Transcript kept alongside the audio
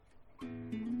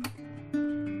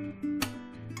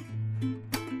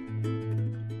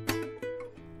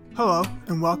Hello,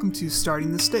 and welcome to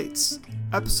Starting the States,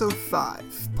 Episode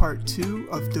 5, Part 2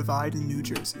 of Divide in New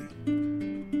Jersey.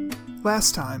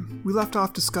 Last time, we left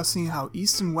off discussing how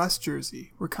East and West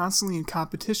Jersey were constantly in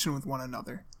competition with one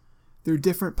another. Their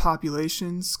different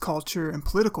populations, culture, and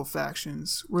political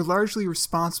factions were largely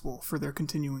responsible for their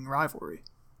continuing rivalry.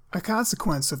 A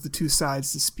consequence of the two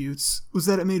sides' disputes was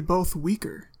that it made both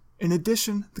weaker. In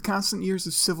addition, the constant years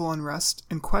of civil unrest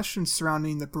and questions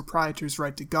surrounding the proprietors'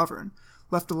 right to govern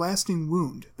left a lasting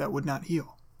wound that would not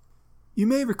heal. You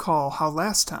may recall how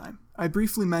last time I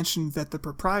briefly mentioned that the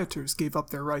proprietors gave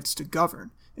up their rights to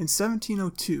govern in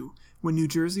 1702 when New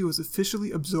Jersey was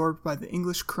officially absorbed by the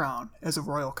English crown as a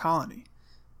royal colony.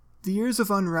 The years of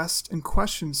unrest and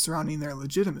questions surrounding their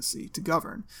legitimacy to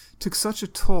govern took such a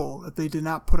toll that they did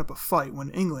not put up a fight when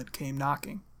England came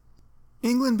knocking.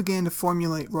 England began to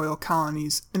formulate royal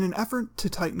colonies in an effort to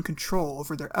tighten control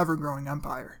over their ever-growing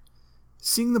empire.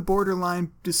 Seeing the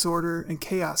borderline disorder and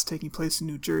chaos taking place in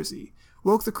New Jersey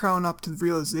woke the crown up to the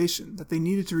realization that they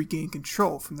needed to regain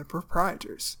control from their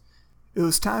proprietors. It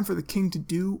was time for the king to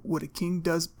do what a king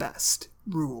does best: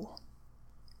 rule.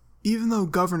 Even though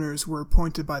governors were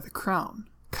appointed by the crown,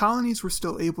 colonies were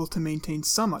still able to maintain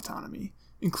some autonomy,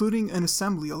 including an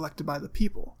assembly elected by the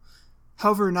people.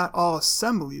 However, not all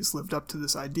assemblies lived up to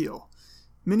this ideal.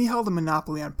 Many held a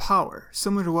monopoly on power,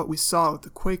 similar to what we saw with the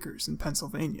Quakers in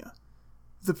Pennsylvania.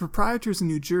 The proprietors in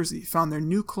New Jersey found their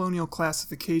new colonial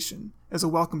classification as a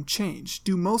welcome change,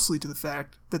 due mostly to the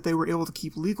fact that they were able to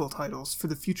keep legal titles for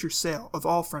the future sale of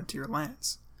all frontier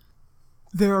lands.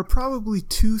 There are probably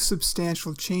two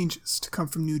substantial changes to come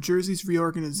from New Jersey's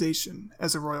reorganization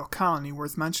as a royal colony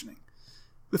worth mentioning.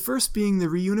 The first being the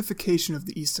reunification of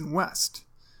the East and West.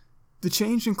 The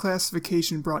change in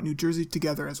classification brought New Jersey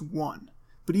together as one,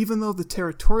 but even though the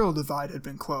territorial divide had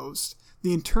been closed,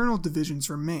 the internal divisions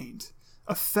remained,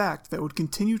 a fact that would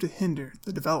continue to hinder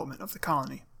the development of the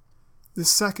colony. The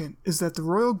second is that the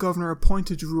royal governor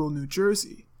appointed to rule New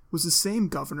Jersey was the same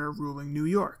governor ruling New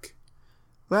York.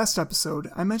 Last episode,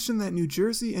 I mentioned that New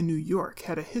Jersey and New York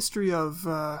had a history of,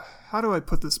 how do I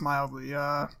put this mildly,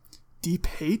 deep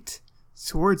hate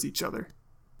towards each other.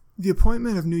 The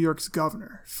appointment of New York's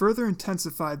governor further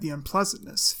intensified the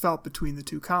unpleasantness felt between the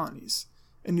two colonies,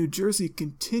 and New Jersey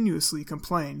continuously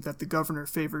complained that the governor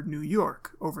favored New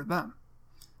York over them.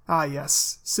 Ah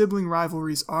yes, sibling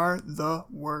rivalries are the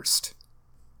worst.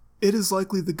 It is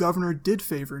likely the governor did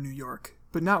favor New York,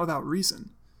 but not without reason.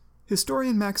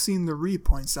 Historian Maxime Lery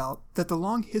points out that the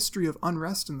long history of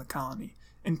unrest in the colony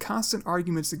and constant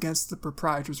arguments against the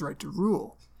proprietor's right to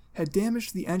rule had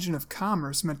damaged the engine of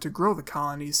commerce meant to grow the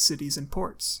colony's cities and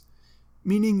ports,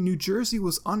 meaning New Jersey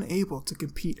was unable to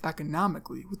compete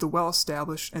economically with the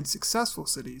well-established and successful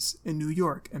cities in New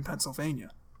York and Pennsylvania.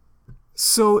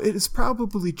 So it is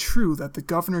probably true that the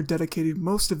governor dedicated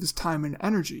most of his time and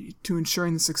energy to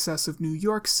ensuring the success of New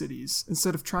York cities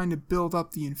instead of trying to build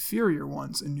up the inferior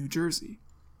ones in New Jersey.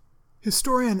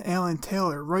 Historian Alan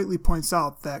Taylor rightly points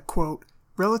out that, quote,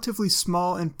 relatively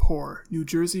small and poor, New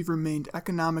Jersey remained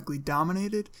economically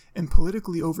dominated and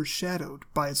politically overshadowed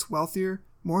by its wealthier,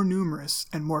 more numerous,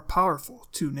 and more powerful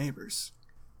two neighbors.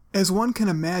 As one can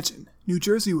imagine, New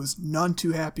Jersey was none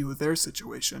too happy with their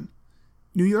situation.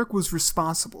 New York was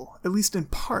responsible, at least in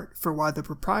part, for why the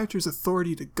proprietor's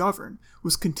authority to govern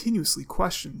was continuously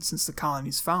questioned since the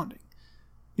colony's founding.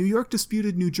 New York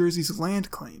disputed New Jersey's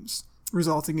land claims,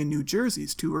 resulting in New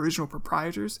Jersey's two original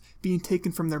proprietors being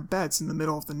taken from their beds in the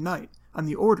middle of the night on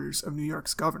the orders of New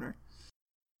York's governor.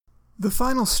 The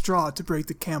final straw to break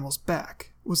the camel's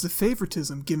back was the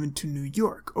favoritism given to New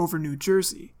York over New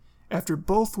Jersey, after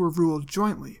both were ruled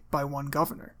jointly by one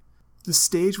governor. The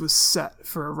stage was set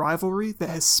for a rivalry that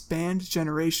has spanned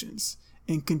generations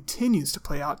and continues to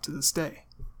play out to this day.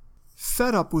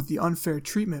 Fed up with the unfair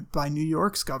treatment by New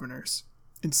York's governors,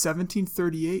 in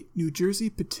 1738 New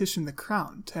Jersey petitioned the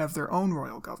Crown to have their own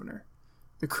royal governor.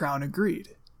 The Crown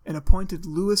agreed and appointed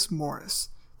Lewis Morris,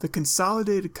 the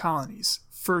Consolidated Colony's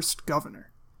first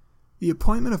governor. The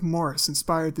appointment of Morris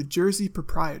inspired the Jersey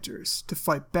proprietors to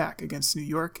fight back against New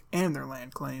York and their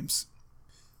land claims.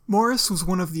 Morris was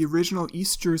one of the original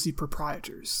East Jersey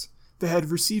proprietors that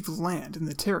had received land in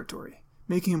the territory,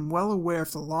 making him well aware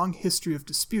of the long history of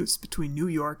disputes between New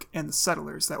York and the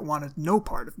settlers that wanted no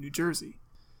part of New Jersey.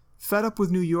 Fed up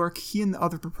with New York, he and the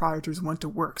other proprietors went to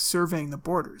work surveying the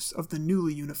borders of the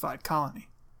newly unified colony.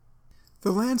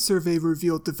 The land survey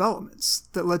revealed developments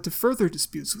that led to further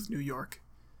disputes with New York.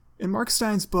 In Mark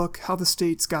Stein's book, How the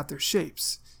States Got Their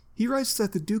Shapes, he writes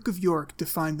that the Duke of York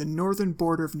defined the northern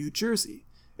border of New Jersey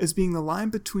as being the line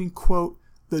between, quote,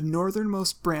 the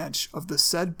northernmost branch of the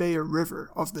said Bay or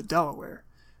River of the Delaware,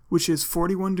 which is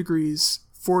 41 degrees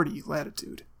 40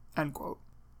 latitude, end quote.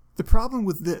 The problem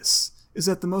with this is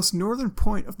that the most northern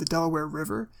point of the Delaware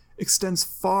River extends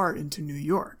far into New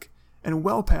York, and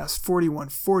well past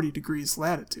 4140 degrees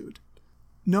latitude.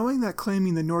 Knowing that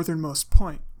claiming the northernmost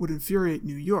point would infuriate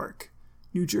New York,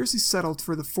 New Jersey settled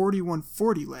for the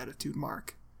 4140 latitude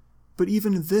mark. But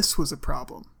even this was a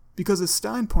problem, because as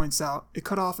Stein points out, it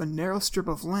cut off a narrow strip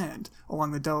of land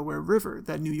along the Delaware River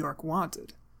that New York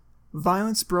wanted.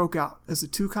 Violence broke out as the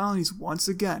two colonies once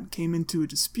again came into a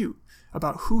dispute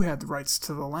about who had the rights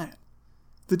to the land.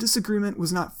 The disagreement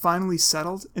was not finally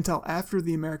settled until after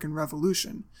the American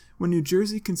Revolution, when New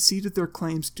Jersey conceded their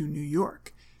claims to New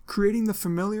York, creating the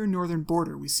familiar northern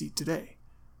border we see today.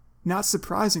 Not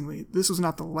surprisingly, this was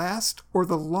not the last or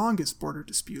the longest border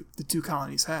dispute the two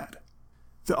colonies had.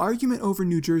 The argument over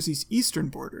New Jersey's eastern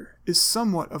border is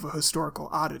somewhat of a historical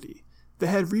oddity that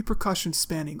had repercussions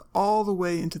spanning all the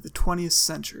way into the 20th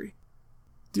century.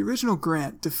 The original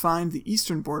grant defined the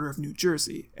eastern border of New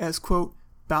Jersey as, quote,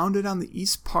 bounded on the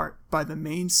east part by the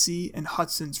Main Sea and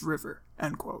Hudson's River,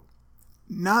 end quote.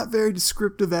 Not very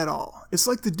descriptive at all. It's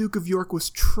like the Duke of York was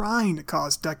trying to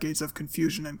cause decades of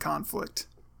confusion and conflict.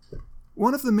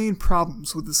 One of the main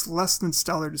problems with this less than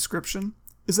stellar description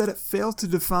is that it failed to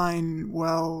define,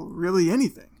 well, really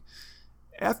anything.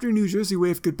 After New Jersey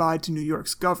waved goodbye to New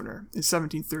York's governor in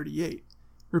 1738,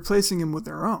 replacing him with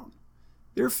their own,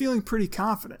 they were feeling pretty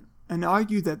confident and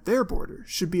argued that their border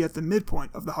should be at the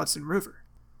midpoint of the Hudson River.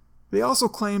 They also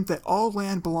claimed that all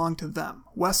land belonged to them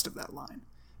west of that line,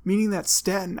 meaning that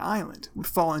Staten Island would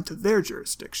fall into their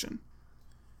jurisdiction.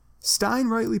 Stein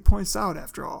rightly points out,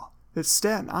 after all, that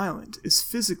Staten Island is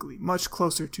physically much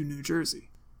closer to New Jersey.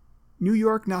 New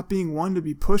York, not being one to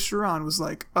be pushed around, was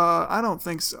like, I don't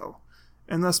think so,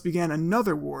 and thus began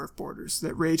another war of borders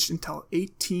that raged until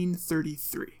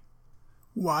 1833.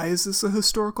 Why is this a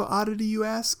historical oddity, you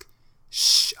ask?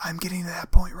 Shh, I'm getting to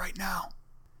that point right now.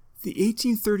 The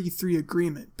 1833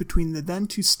 agreement between the then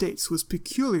two states was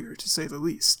peculiar, to say the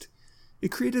least.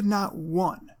 It created not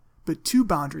one, but two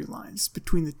boundary lines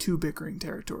between the two bickering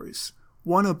territories,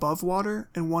 one above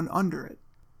water and one under it.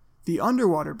 The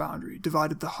underwater boundary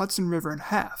divided the Hudson River in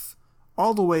half,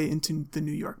 all the way into the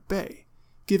New York Bay,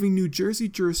 giving New Jersey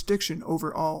jurisdiction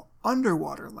over all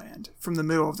underwater land from the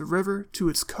middle of the river to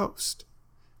its coast.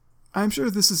 I'm sure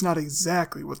this is not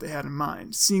exactly what they had in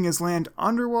mind, seeing as land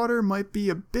underwater might be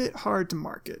a bit hard to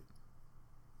market.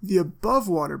 The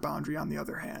above-water boundary, on the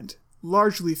other hand,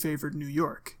 largely favored New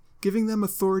York, giving them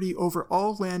authority over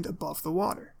all land above the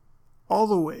water, all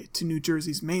the way to New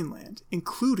Jersey's mainland,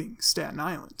 including Staten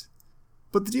Island.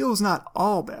 But the deal was not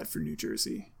all bad for New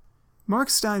Jersey. Mark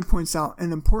Stein points out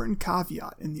an important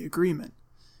caveat in the agreement.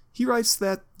 He writes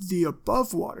that the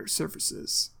above-water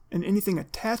surfaces, and anything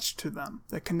attached to them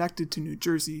that connected to New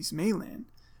Jersey's mainland,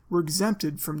 were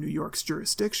exempted from New York's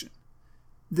jurisdiction.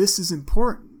 This is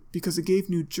important because it gave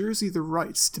New Jersey the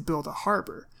rights to build a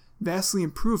harbor, vastly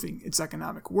improving its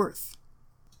economic worth.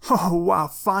 Oh wow,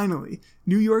 finally!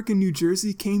 New York and New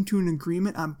Jersey came to an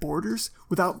agreement on borders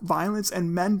without violence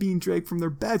and men being dragged from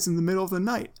their beds in the middle of the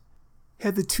night.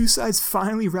 Had the two sides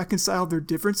finally reconciled their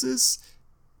differences?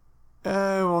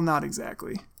 Well, not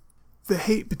exactly. The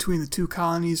hate between the two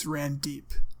colonies ran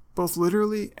deep, both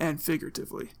literally and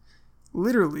figuratively.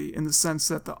 Literally in the sense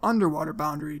that the underwater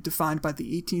boundary defined by the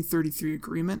 1833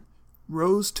 agreement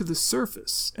rose to the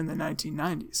surface in the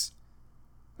 1990s.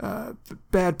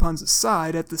 Bad puns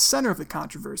aside, at the center of the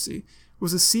controversy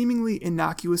was a seemingly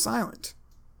innocuous island.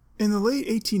 In the late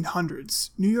 1800s,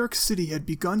 New York City had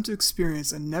begun to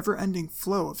experience a never-ending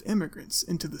flow of immigrants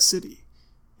into the city.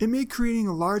 It made creating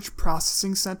a large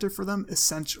processing center for them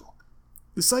essential.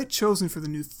 The site chosen for the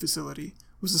new facility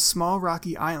was a small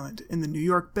rocky island in the New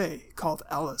York Bay called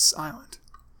Ellis Island.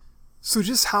 So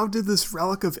just how did this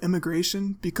relic of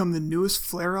immigration become the newest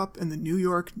flare-up in the New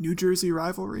York-New Jersey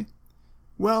rivalry?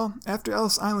 Well, after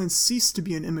Ellis Island ceased to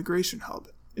be an immigration hub,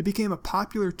 it became a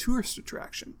popular tourist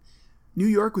attraction. New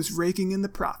York was raking in the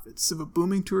profits of a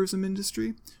booming tourism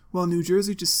industry, while New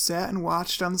Jersey just sat and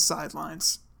watched on the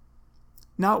sidelines.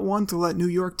 Not one to let New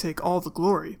York take all the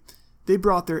glory, they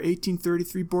brought their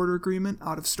 1833 border agreement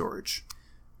out of storage.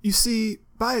 You see,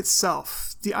 by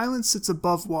itself, the island sits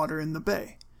above water in the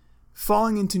bay,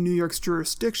 falling into New York's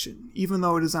jurisdiction even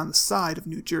though it is on the side of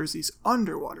New Jersey's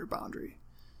underwater boundary.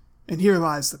 And here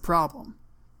lies the problem.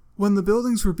 When the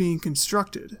buildings were being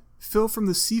constructed, fill from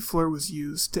the seafloor was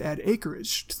used to add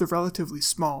acreage to the relatively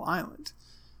small island.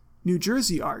 New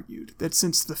Jersey argued that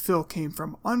since the fill came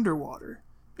from underwater,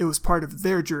 it was part of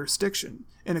their jurisdiction,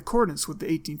 in accordance with the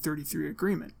 1833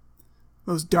 agreement.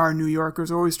 Those darn New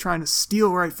Yorkers are always trying to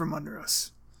steal right from under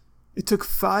us. It took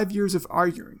 5 years of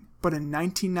arguing, but in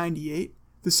 1998,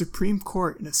 the Supreme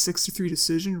Court in a 6-3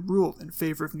 decision ruled in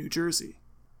favor of New Jersey.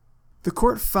 The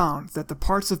court found that the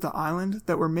parts of the island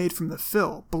that were made from the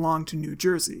fill belonged to New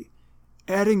Jersey,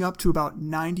 adding up to about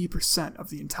 90% of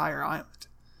the entire island.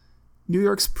 New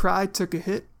York's pride took a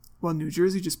hit, while New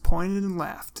Jersey just pointed and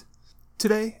laughed.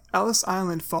 Today, Ellis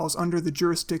Island falls under the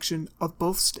jurisdiction of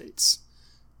both states.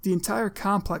 The entire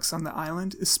complex on the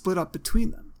island is split up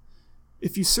between them.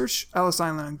 If you search Ellis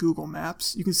Island on Google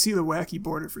Maps, you can see the wacky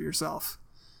border for yourself.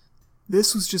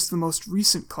 This was just the most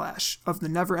recent clash of the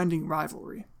never-ending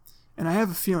rivalry, and I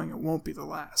have a feeling it won't be the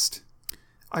last.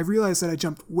 I realize that I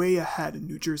jumped way ahead in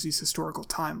New Jersey's historical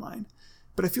timeline,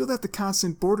 but I feel that the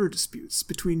constant border disputes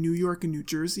between New York and New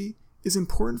Jersey is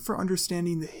important for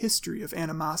understanding the history of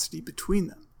animosity between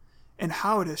them, and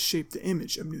how it has shaped the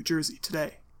image of New Jersey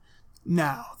today.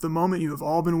 Now, the moment you have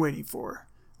all been waiting for.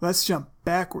 Let's jump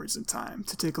backwards in time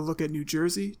to take a look at New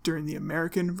Jersey during the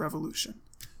American Revolution.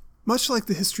 Much like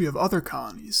the history of other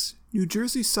colonies, New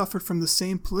Jersey suffered from the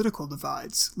same political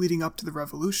divides leading up to the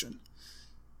Revolution.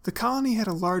 The colony had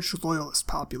a large Loyalist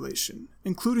population,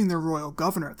 including their royal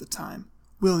governor at the time,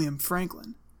 William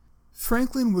Franklin.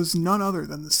 Franklin was none other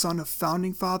than the son of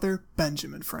founding father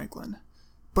Benjamin Franklin.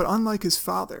 But unlike his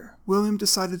father, William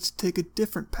decided to take a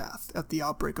different path at the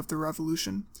outbreak of the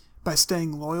Revolution by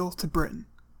staying loyal to Britain.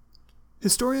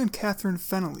 Historian Catherine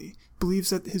Fennelly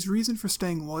believes that his reason for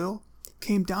staying loyal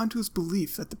came down to his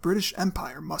belief that the British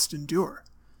Empire must endure.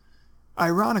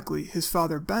 Ironically, his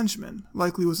father Benjamin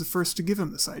likely was the first to give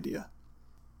him this idea.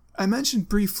 I mentioned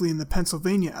briefly in the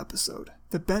Pennsylvania episode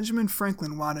that Benjamin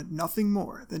Franklin wanted nothing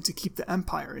more than to keep the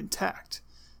empire intact,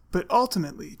 but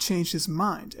ultimately changed his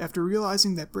mind after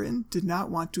realizing that Britain did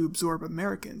not want to absorb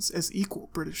Americans as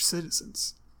equal British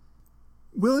citizens.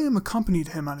 William accompanied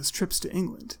him on his trips to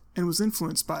England and was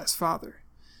influenced by his father.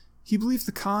 He believed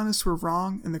the colonists were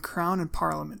wrong and the Crown and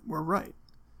Parliament were right.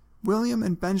 William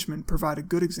and Benjamin provide a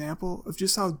good example of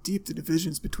just how deep the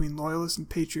divisions between Loyalist and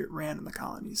Patriot ran in the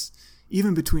colonies,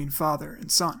 even between father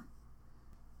and son.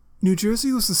 New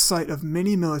Jersey was the site of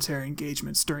many military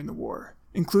engagements during the war,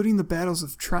 including the battles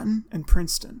of Trenton and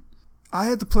Princeton. I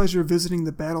had the pleasure of visiting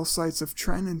the battle sites of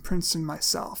Trenton and Princeton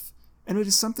myself, and it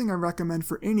is something I recommend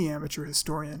for any amateur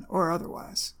historian or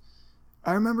otherwise.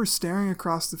 I remember staring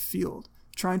across the field,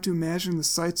 trying to imagine the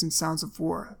sights and sounds of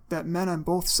war that men on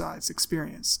both sides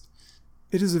experienced.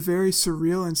 It is a very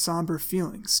surreal and somber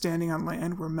feeling standing on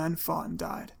land where men fought and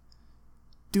died.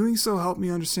 Doing so helped me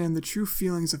understand the true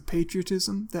feelings of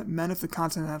patriotism that men of the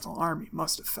Continental Army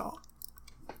must have felt.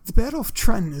 The Battle of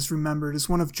Trenton is remembered as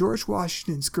one of George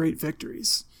Washington's great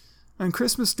victories. On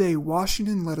Christmas Day,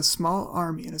 Washington led a small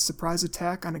army in a surprise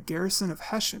attack on a garrison of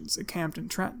Hessians encamped in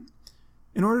Trenton.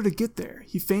 In order to get there,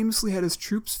 he famously had his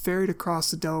troops ferried across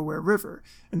the Delaware River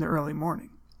in the early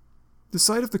morning. The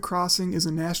site of the crossing is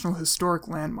a National Historic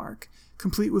Landmark,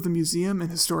 complete with a museum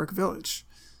and historic village.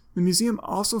 The museum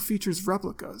also features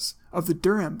replicas of the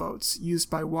Durham boats used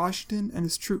by Washington and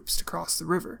his troops to cross the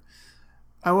river.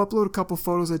 I will upload a couple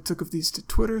photos I took of these to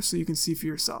Twitter so you can see for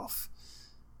yourself.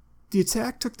 The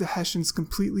attack took the Hessians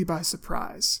completely by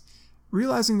surprise.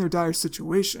 Realizing their dire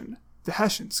situation, the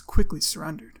Hessians quickly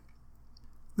surrendered.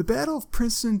 The Battle of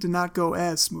Princeton did not go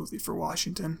as smoothly for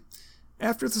Washington.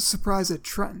 After the surprise at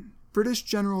Trenton, British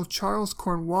General Charles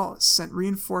Cornwallis sent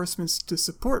reinforcements to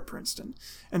support Princeton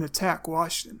and attack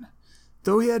Washington.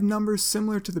 Though he had numbers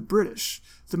similar to the British,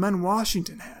 the men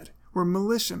Washington had were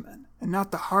militiamen and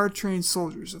not the hard-trained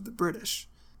soldiers of the British.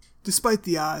 Despite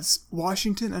the odds,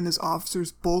 Washington and his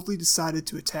officers boldly decided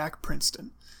to attack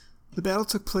Princeton. The battle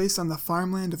took place on the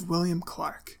farmland of William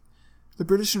Clark. The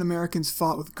British and Americans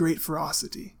fought with great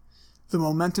ferocity. The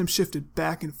momentum shifted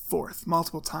back and forth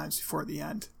multiple times before the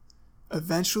end.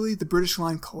 Eventually, the British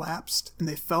line collapsed and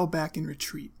they fell back in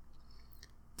retreat.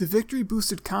 The victory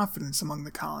boosted confidence among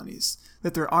the colonies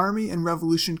that their army and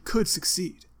revolution could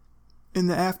succeed. In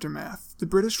the aftermath, the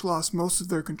British lost most of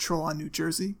their control on New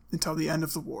Jersey until the end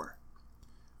of the war.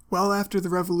 Well after the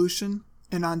Revolution,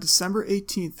 and on December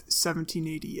 18,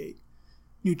 1788,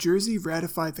 New Jersey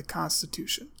ratified the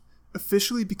Constitution,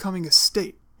 officially becoming a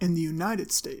state in the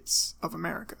United States of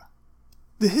America.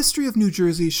 The history of New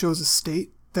Jersey shows a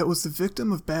state that was the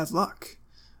victim of bad luck.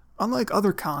 Unlike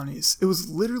other colonies, it was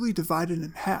literally divided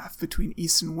in half between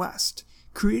East and West,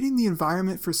 creating the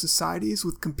environment for societies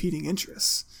with competing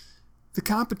interests. The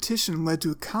competition led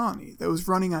to a colony that was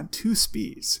running on two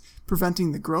speeds,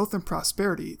 preventing the growth and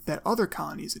prosperity that other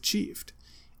colonies achieved.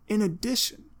 In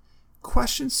addition,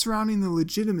 questions surrounding the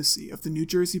legitimacy of the New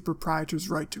Jersey proprietors'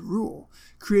 right to rule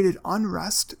created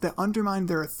unrest that undermined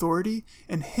their authority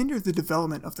and hindered the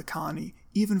development of the colony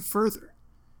even further.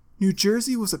 New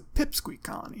Jersey was a pipsqueak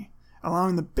colony,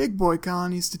 allowing the big boy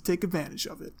colonies to take advantage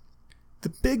of it. The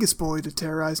biggest bully to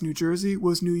terrorize New Jersey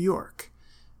was New York.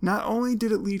 Not only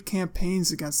did it lead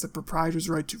campaigns against the proprietors'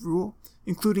 right to rule,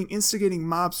 including instigating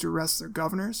mobs to arrest their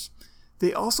governors,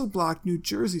 they also blocked New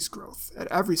Jersey's growth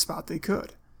at every spot they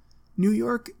could. New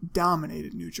York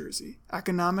dominated New Jersey,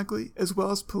 economically as well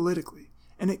as politically,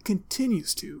 and it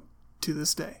continues to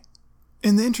this day.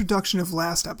 In the introduction of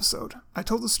last episode, I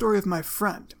told the story of my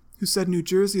friend who said New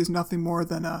Jersey is nothing more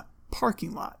than a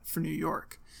parking lot for New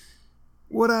York.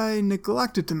 What I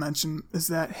neglected to mention is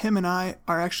that him and I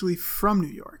are actually from New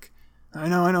York. I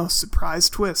know, surprise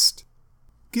twist.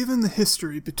 Given the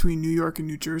history between New York and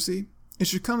New Jersey, it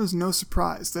should come as no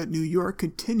surprise that New York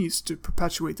continues to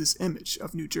perpetuate this image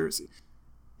of New Jersey.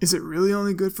 Is it really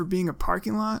only good for being a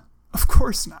parking lot? Of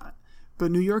course not.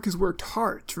 But New York has worked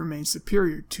hard to remain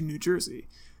superior to New Jersey,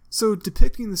 so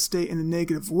depicting the state in a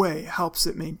negative way helps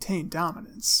it maintain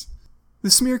dominance. The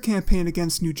smear campaign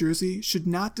against New Jersey should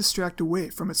not distract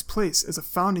away from its place as a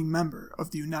founding member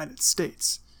of the United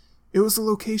States. It was the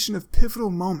location of pivotal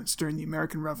moments during the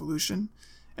American Revolution,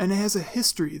 and it has a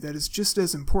history that is just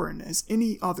as important as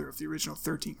any other of the original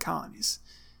 13 colonies.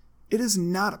 It is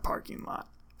not a parking lot,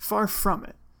 far from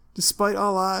it. Despite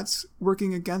all odds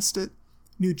working against it,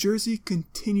 New Jersey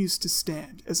continues to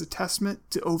stand as a testament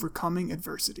to overcoming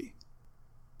adversity.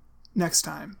 Next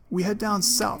time, we head down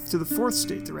south to the fourth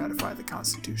state to ratify the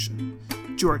Constitution,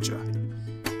 Georgia.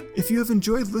 If you have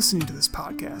enjoyed listening to this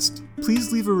podcast,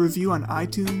 please leave a review on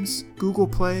iTunes, Google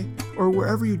Play, or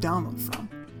wherever you download from.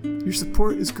 Your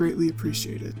support is greatly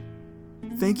appreciated.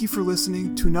 Thank you for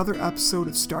listening to another episode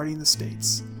of Starting the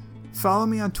States. Follow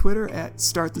me on Twitter at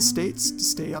StartTheStates to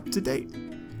stay up to date.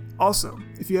 Also,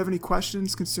 if you have any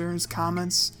questions, concerns,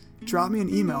 comments, drop me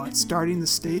an email at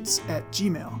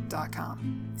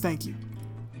startingthestates@gmail.com. Thank you.